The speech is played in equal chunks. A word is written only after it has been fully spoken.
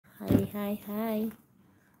Hi.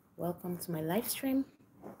 Welcome to my live stream.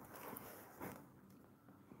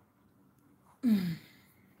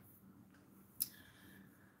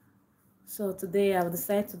 So today I've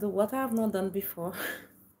decided to do what I have not done before.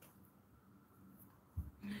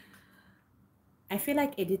 I feel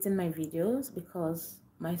like editing my videos because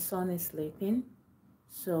my son is sleeping.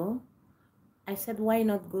 So I said, why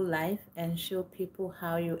not go live and show people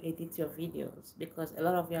how you edit your videos? Because a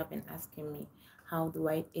lot of you have been asking me, how do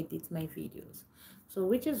I edit my videos? So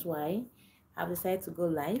which is why I've decided to go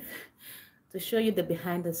live to show you the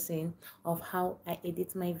behind the scene of how I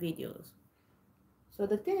edit my videos. So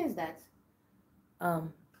the thing is that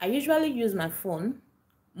I usually use my phone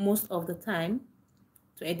most of the time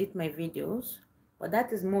to edit my videos, but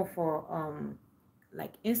that is more for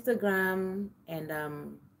like Instagram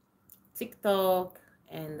and TikTok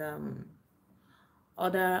and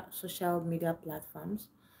other social media platforms.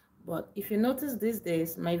 But if you notice these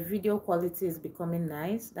days, my video quality is becoming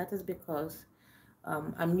nice. That is because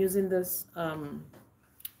I'm using this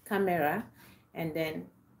camera, and then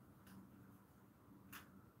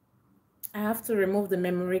I have to remove the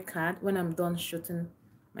memory card when I'm done shooting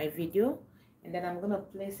my video, and then I'm gonna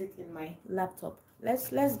place it in my laptop.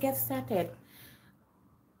 Let's get started.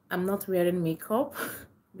 I'm not wearing makeup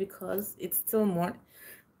because it's still more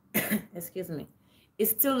excuse me.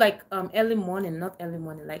 It's still like early morning, not early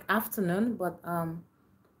morning, like afternoon, but I'm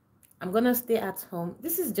gonna stay at home.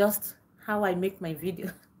 This is just how I make my video.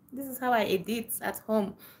 This is how I edit at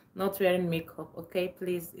home, not wearing makeup. Okay,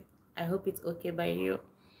 please. I hope it's okay by you.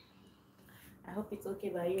 I hope it's okay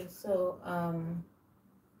by you. So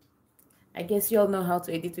I guess you all know how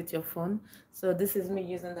to edit with your phone. So this is me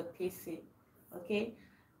using the PC. Okay,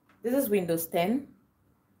 this is Windows 10.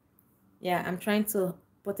 Yeah, I'm trying to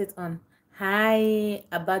put it on. Hi,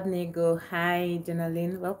 Abadnego. Hi,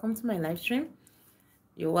 Janalyn. Welcome to my live stream.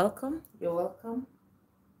 You're welcome. You're welcome.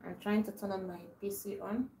 I'm trying to turn on my PC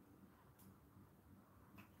on.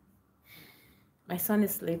 My son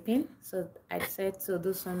is sleeping, so I decided to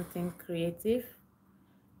do something creative.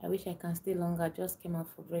 I wish I can stay longer. I just came out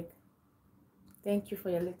for break. Thank you for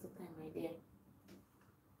your little time, my dear.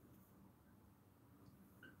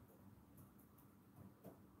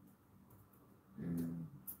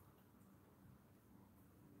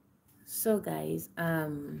 So guys,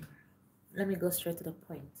 let me go straight to the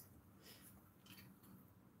point.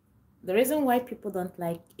 The reason why people don't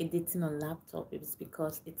like editing on laptop is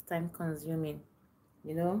because it's time consuming.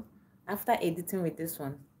 You know, after editing with this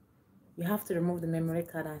one, you have to remove the memory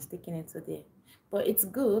card and stick it into there. But it's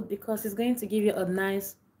good because it's going to give you a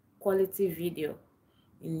nice quality video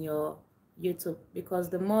in your YouTube, because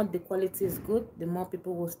the more the quality is good, the more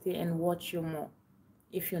people will stay and watch you more.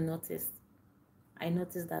 If you noticed, I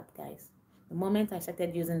noticed that, guys. The moment I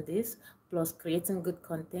started using this plus creating good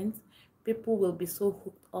content, people will be so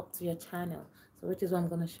hooked up to your channel. So which is what I'm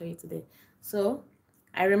going to show you today. So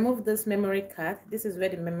I removed this memory card. This is where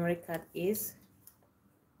the memory card is.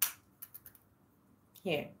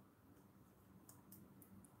 Here,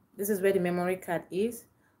 this is where the memory card is.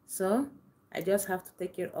 So I just have to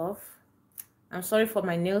take it off. I'm sorry for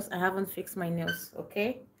my nails. I haven't fixed my nails.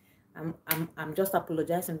 Okay, I'm just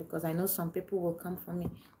apologizing because I know some people will come for me.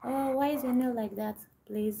 Oh, why is your nail like that?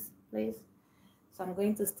 Please. So I'm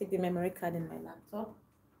going to stick the memory card in my laptop.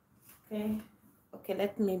 Okay,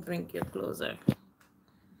 let me bring you closer.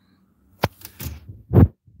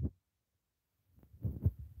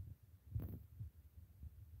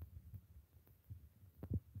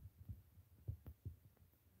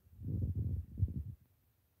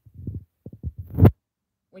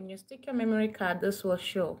 When you stick your memory card, this will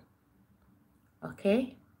show.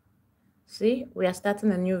 Okay, see, we are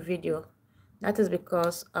starting a new video. That is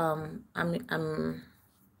because I'm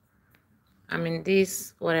in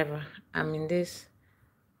this whatever. I'm in this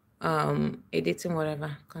editing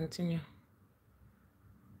whatever. Continue.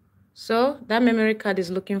 So that memory card is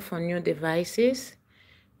looking for new devices.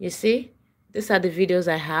 You see, these are the videos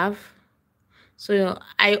I have. So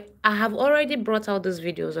I have already brought out these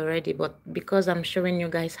videos already, but because I'm showing you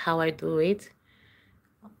guys how I do it,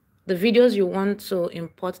 the videos you want to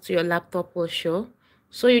import to your laptop will show.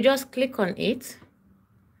 So you just click on it,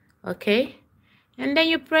 okay, and then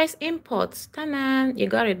you press import. Ta-da! You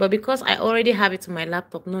got it. But because I already have it to my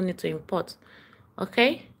laptop, no need to import.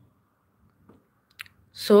 Okay,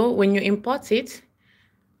 so when you import it,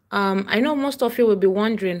 I know most of you will be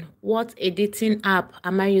wondering, what editing app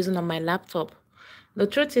am I using on my laptop? The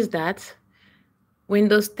truth is that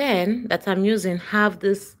Windows 10 that I'm using have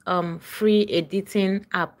this free editing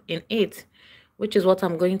app in it, which is what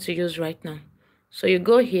I'm going to use right now. So you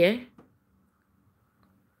go here,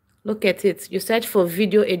 Look at it. You search for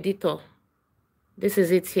video editor. This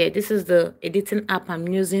is it here. This is the editing app I'm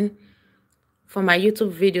using for my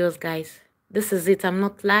YouTube videos, guys. This is it. I'm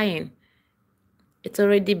not lying. It's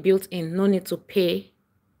already built in. No need to pay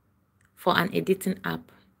for an editing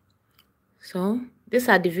app. So these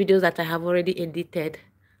are the videos that I have already edited.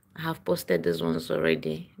 I have posted these ones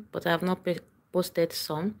already, but I have not posted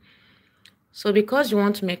some. So because you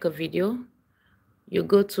want to make a video, you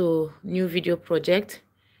go to new video project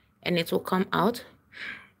and it will come out.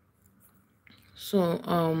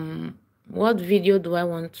 So what video do I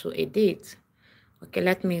want to edit? Okay,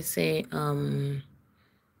 let me say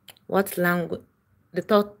what language.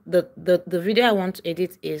 The video I want to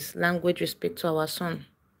edit is language respect to our son.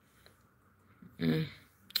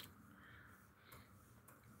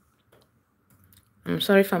 I'm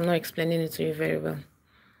sorry if I'm not explaining it to you very well.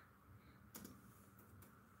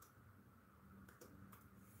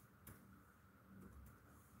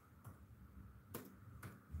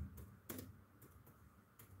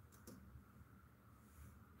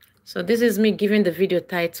 So this is me giving the video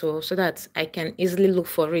title so that I can easily look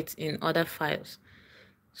for it in other files.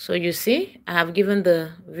 So you see, I have given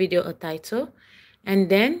the video a title, and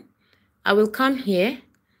then I will come here.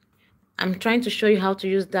 I'm trying to show you how to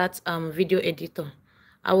use that video editor.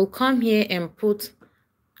 I will come here and put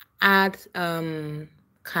add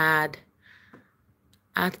card,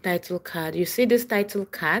 add title card. You see this title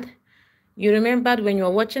card? You remembered when you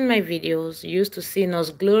were watching my videos, you used to see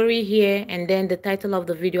Nos Glory here and then the title of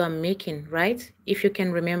the video I'm making, right? If you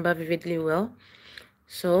can remember vividly well.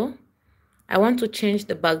 So I want to change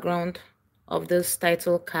the background of this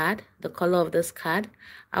title card, the color of this card.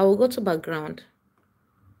 I will go to background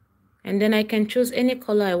and then I can choose any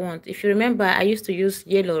color I want. If you remember, I used to use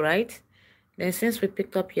yellow, right? Then since we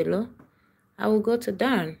picked up yellow, I will go to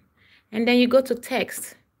done. And then you go to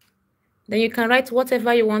text. Then you can write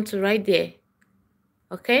whatever you want to write there.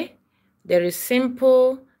 Okay? There is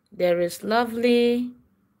simple. There is lovely.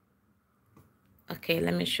 Okay,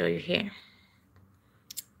 let me show you here.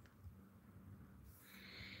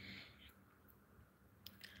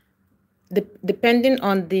 Depending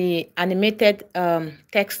on the animated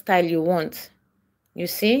text style you want. You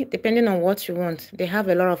see, depending on what you want, they have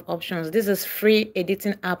a lot of options. This is free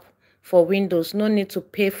editing app for Windows. No need to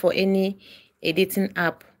pay for any editing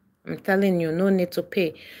app. I'm telling you, no need to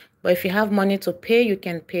pay. But if you have money to pay, you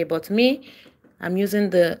can pay. But me, I'm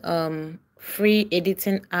using the free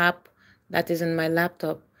editing app that is in my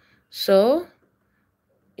laptop. So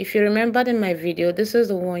if you remembered in my video, this is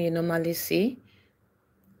the one you normally see.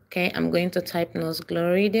 Okay, I'm going to type Nos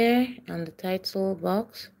Glory there on the title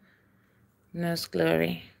box. Nos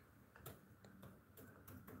Glory.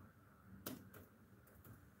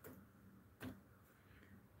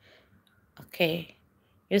 Okay,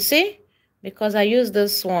 you see, because I used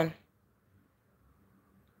this one,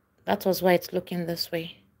 that was why it's looking this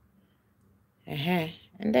way.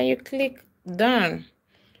 And then you click done,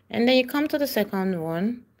 and then you come to the second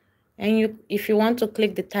one, and if you want to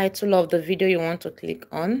click the title of the video you want to click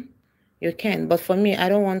on, you can. But for me, I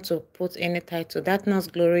don't want to put any title. That Nos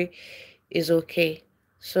Glory is okay.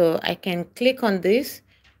 So I can click on this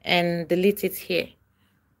and delete it here.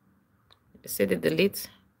 You see the delete?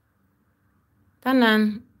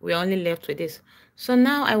 Tanan, we're only left with this. So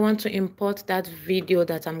now I want to import that video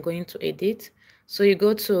that I'm going to edit. So you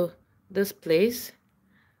go to this place.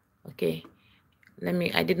 Okay,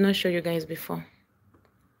 I did not show you guys before.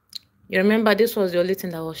 You remember this was the only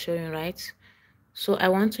thing that I was showing, right? So I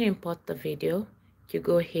want to import the video. You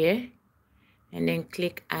go here and then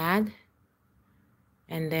click add.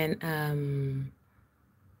 And then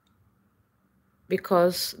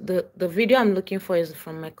because the video I'm looking for is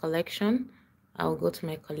from my collection, I'll go to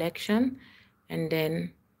my collection and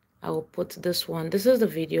then I will put this one. This is the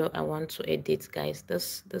video I want to edit, guys.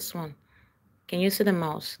 This one. Can you see the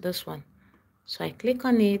mouse? This one. So I click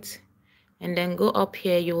on it and then go up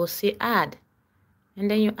here. You will see add. And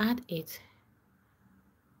then you add it.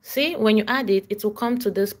 See, when you add it, it will come to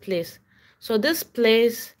this place. So this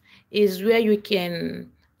place is where you can,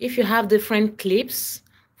 if you have different clips,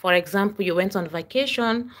 for example, you went on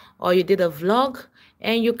vacation or you did a vlog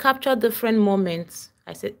and you capture different moments,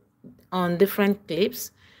 I said, on different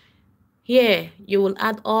clips, here you will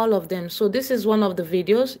add all of them. So this is one of the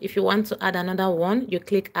videos. If you want to add another one, you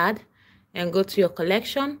click add and go to your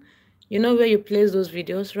collection. You know where you place those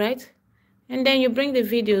videos, right? And then you bring the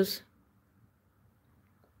videos.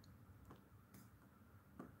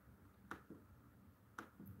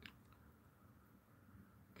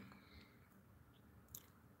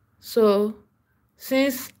 So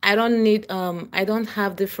since I don't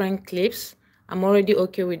have different clips, I'm already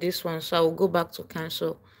okay with this one. So I will go back to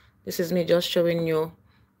cancel. This is me just showing you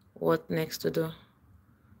what next to do.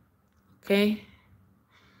 Okay,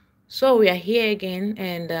 so we are here again,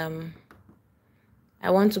 and I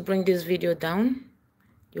want to bring this video down.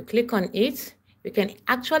 You click on it. You can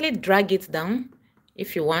actually drag it down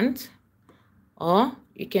if you want, or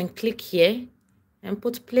you can click here and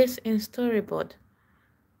put place in storyboard.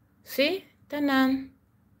 See, ta-da!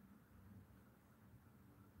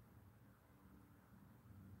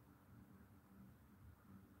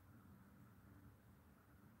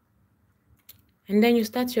 And then you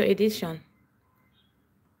start your edition.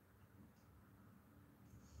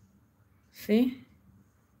 See,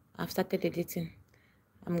 I've started editing.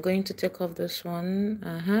 I'm going to take off this one.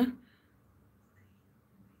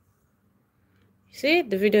 See,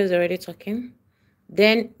 the video is already talking.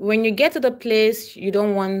 Then when you get to the place you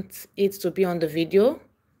don't want it to be on the video,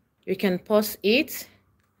 you can pause it.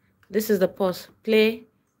 This is the pause. Play.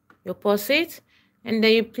 You pause it, and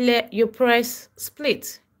then you press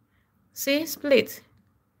split. See, split.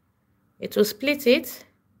 It will split it.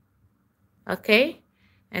 Okay,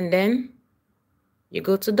 and then you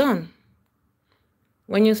go to done.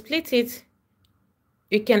 When you split it,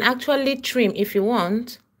 you can actually trim if you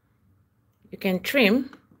want. You can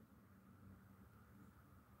trim.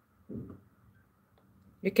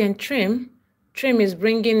 You can trim. Trim is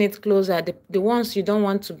bringing it closer. The ones you don't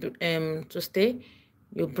want to stay,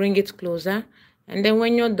 you bring it closer. And then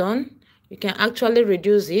when you're done, you can actually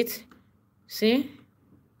reduce it. See?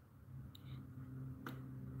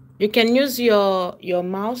 You can use your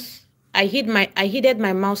mouse. I hid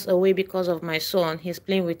my mouse away because of my son. He's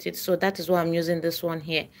playing with it, so that is why I'm using this one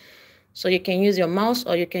here. So you can use your mouse,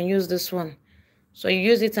 or you can use this one. So you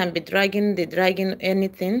use it and be dragging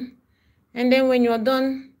anything. And then when you're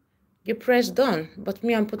done, you press done. But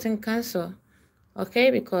me, I'm putting cancel.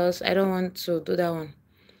 Okay, because I don't want to do that one.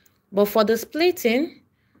 But for the splitting,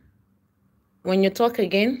 when you talk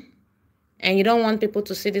again and you don't want people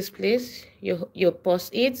to see this place, you pause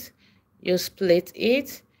it, you split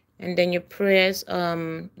it, and then you press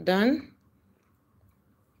done.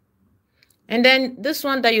 And then this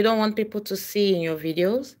one that you don't want people to see in your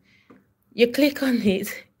videos, you click on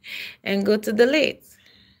it and go to delete.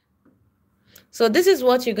 So this is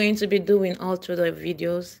what you're going to be doing all through the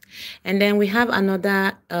videos. And then we have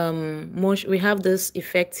another motion. We have this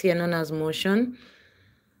effect here known as motion.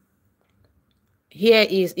 Here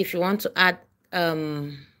is if you want to add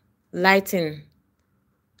lighting.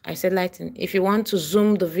 I said lighting. If you want to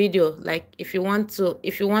zoom the video, like if you want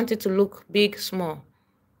it to look big, small.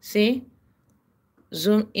 See?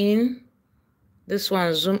 Zoom in. This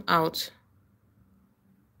one, zoom out.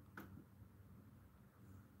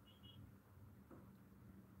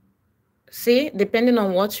 See, depending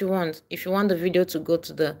on what you want. If you want the video to go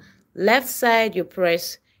to the left side, you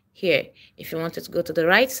press here. If you want it to go to the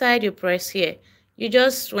right side, you press here. You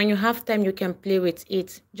just, when you have time, you can play with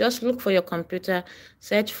it. Just look for your computer,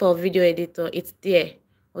 search for video editor. It's there.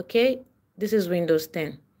 Okay, this is Windows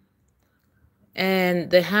 10. And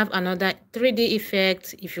they have another 3D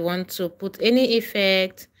effect. If you want to put any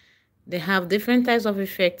effect, they have different types of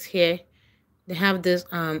effects here. They have this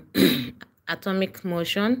atomic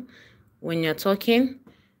motion. When you're talking,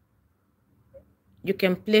 you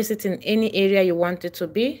can place it in any area you want it to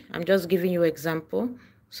be. I'm just giving you an example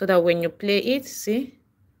so that when you play it, see?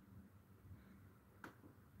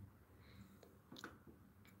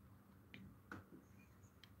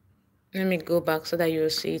 Let me go back so that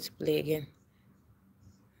you'll see it play again.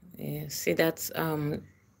 Yeah, see that's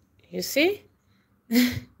you see?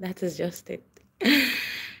 That is just it.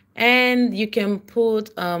 And you can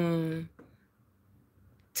put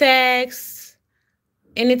text,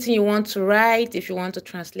 anything you want to write, if you want to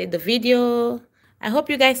translate the video. I hope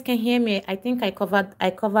you guys can hear me. I think I covered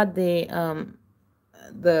the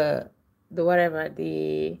whatever,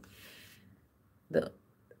 the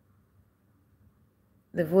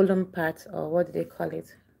volume part, or what do they call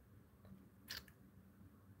it?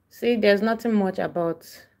 See, there's nothing much about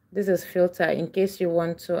this. Is filter in case you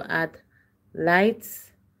want to add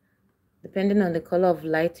lights. Depending on the color of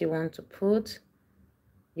light you want to put,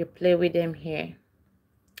 you play with them here.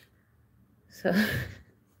 So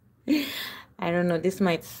I don't know, this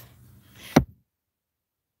might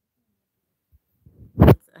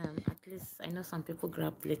at least I know some people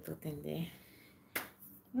grab little thing there.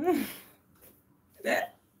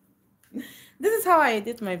 This is how I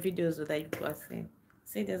edit my videos so that you are seeing.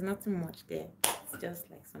 See, there's nothing much there. It's just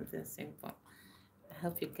like something simple. I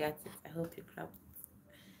hope you get it. I hope you grab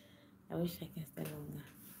it. I wish I can stay longer.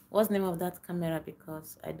 What's the name of that camera?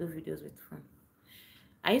 Because I do videos with phone.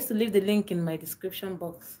 I used to leave the link in my description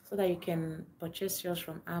box so that you can purchase yours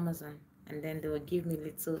from Amazon, and then they will give me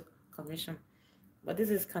little commission. But this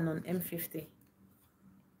is Canon M50.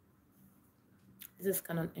 This is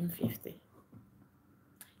Canon M50.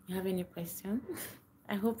 You have any question?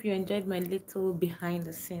 I hope you enjoyed my little behind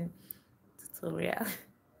the scene tutorial.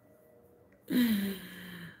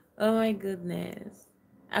 Oh my goodness.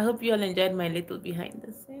 I hope you all enjoyed my little behind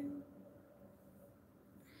the scene.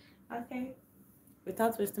 Okay.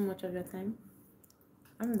 Without wasting much of your time,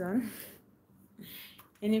 I'm done.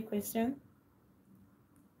 Any question?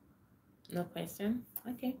 No question?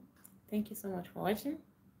 Okay. Thank you so much for watching.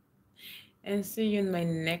 And see you in my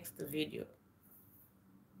next video.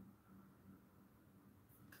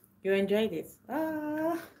 You enjoyed it?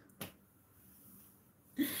 Ah.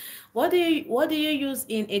 What do you use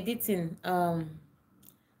in editing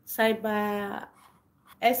cyber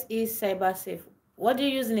SE Cyber Safe? What do you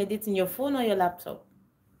use in editing, your phone or your laptop?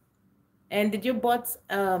 And did you bought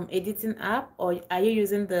editing app, or are you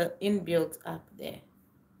using the inbuilt app there?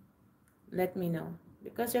 Let me know,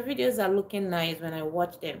 because your videos are looking nice when I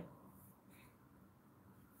watch them.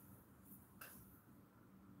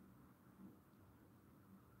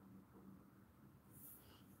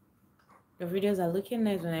 Your videos are looking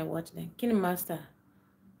nice when I watch them. KineMaster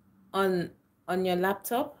on your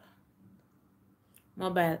laptop,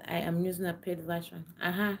 mobile. I am using a paid version.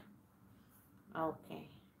 Okay.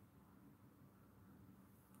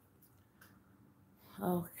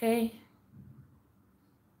 Okay.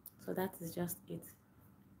 So that is just it.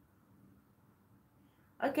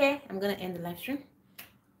 Okay, I'm gonna end the live stream.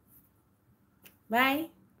 Bye.